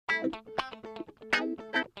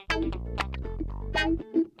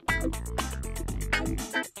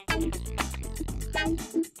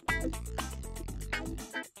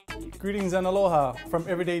Greetings and aloha from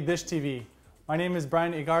Everyday Dish TV. My name is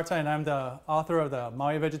Brian Igarta and I'm the author of the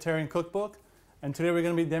Maui Vegetarian Cookbook. And today we're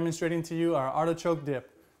going to be demonstrating to you our artichoke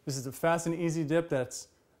dip. This is a fast and easy dip that's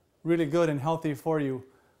really good and healthy for you.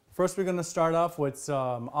 First we're going to start off with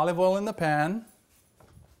some olive oil in the pan.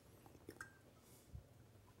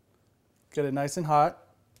 Get it nice and hot.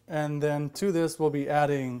 And then to this we'll be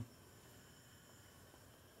adding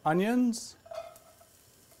onions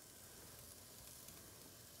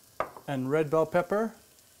and red bell pepper.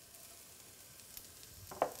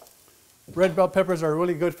 Red bell peppers are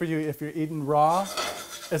really good for you if you're eating raw.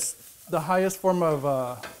 It's the highest form of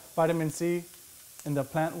vitamin C in the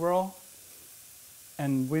plant world.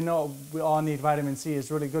 And we know we all need vitamin C. It's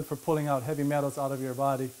really good for pulling out heavy metals out of your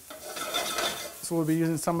body. So we'll be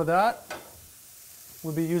using some of that.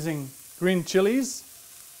 We'll be using green chilies.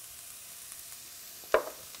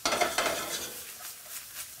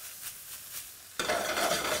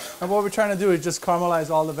 And what we're trying to do is just caramelize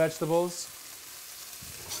all the vegetables.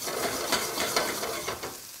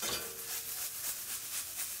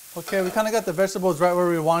 Okay, we kind of got the vegetables right where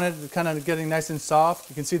we wanted. They're kind of getting nice and soft.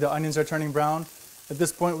 You can see the onions are turning brown. At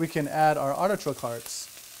this point, we can add our artichoke hearts.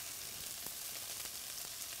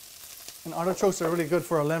 And artichokes are really good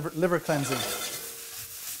for a liver cleansing.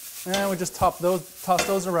 And we just toss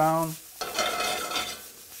those around.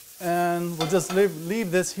 And we'll just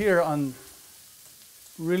leave this here on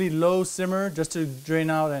really low simmer just to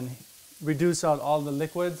drain out and reduce out all the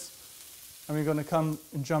liquids. And we're going to come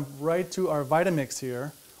and jump right to our Vitamix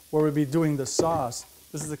here, where we'll be doing the sauce.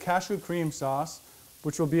 This is the cashew cream sauce,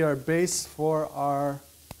 which will be our base for our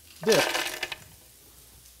dip.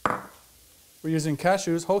 We're using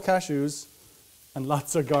cashews, whole cashews, and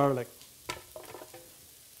lots of garlic.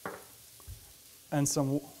 And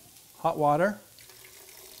some hot water.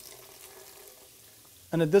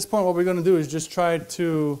 And at this point, what we're going to do is just try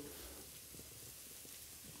to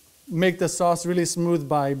make the sauce really smooth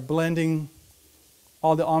by blending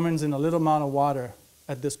all the almonds in a little amount of water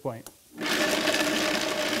at this point.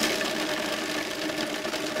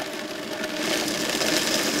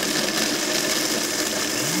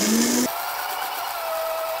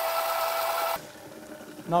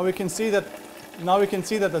 Now we can see that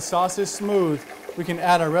the sauce is smooth. We can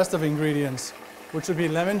add our rest of ingredients, which would be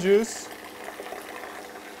lemon juice,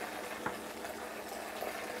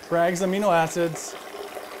 Bragg's amino acids,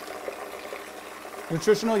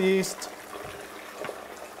 nutritional yeast,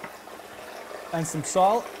 and some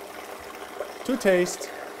salt to taste.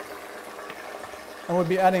 And we'll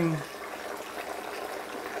be adding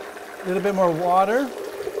a little bit more water.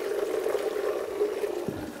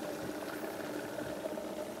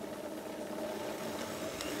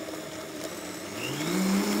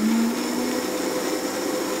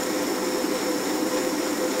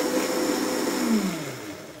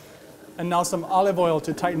 And now some olive oil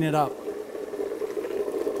to tighten it up.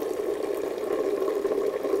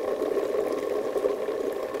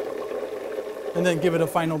 And then give it a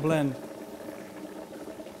final blend.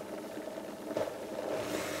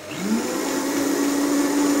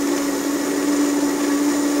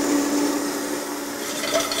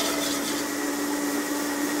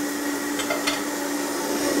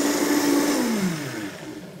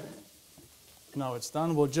 Now it's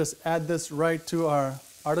done. We'll just add this right to our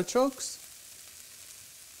artichokes.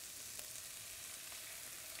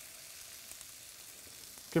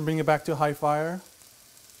 You can bring it back to high fire.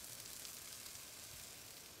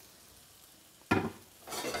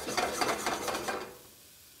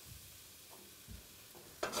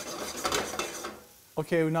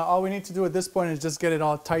 Okay, now all we need to do at this point is just get it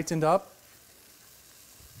all tightened up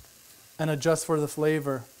and adjust for the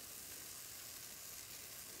flavor.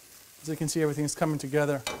 As you can see, everything's coming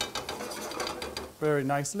together very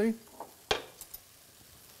nicely.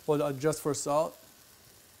 We'll adjust for salt.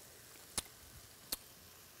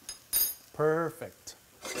 Perfect.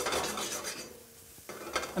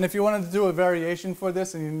 And if you wanted to do a variation for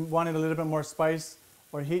this and you wanted a little bit more spice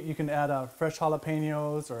or heat, you can add fresh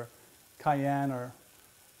jalapenos or cayenne or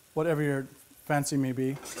whatever your fancy may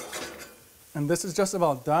be. And this is just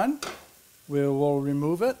about done. We will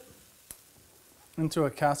remove it into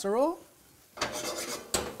a casserole.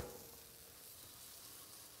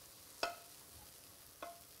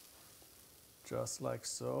 Just like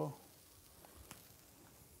so.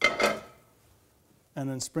 And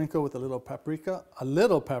then sprinkle with a little paprika.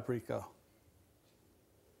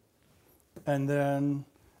 And then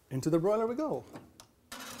into the broiler we go.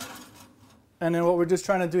 And then what we're just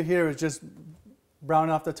trying to do here is just brown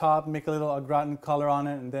off the top, make a little au gratin color on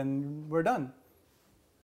it, and then we're done.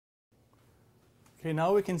 Okay,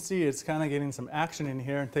 now we can see it's kind of getting some action in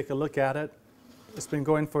here, and take a look at it. It's been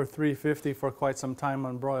going for 350 for quite some time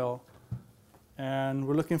on broil. And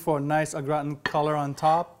we're looking for a nice au gratin color on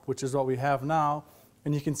top, which is what we have now.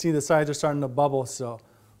 And you can see the sides are starting to bubble, so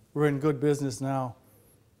we're in good business now.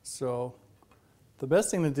 So the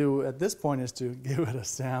best thing to do at this point is to give it a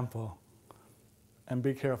sample. And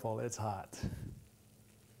be careful, it's hot.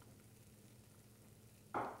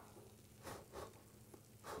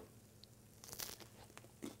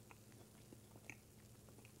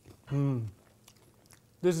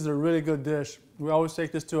 This is a really good dish. We always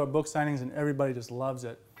take this to our book signings and everybody just loves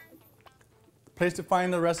it. The place to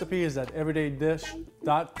find the recipe is at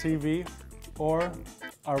everydaydish.tv or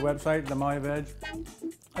our website, The Maui Veg.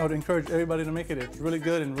 I would encourage everybody to make it. It's really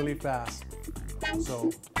good and really fast.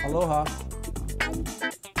 So, aloha.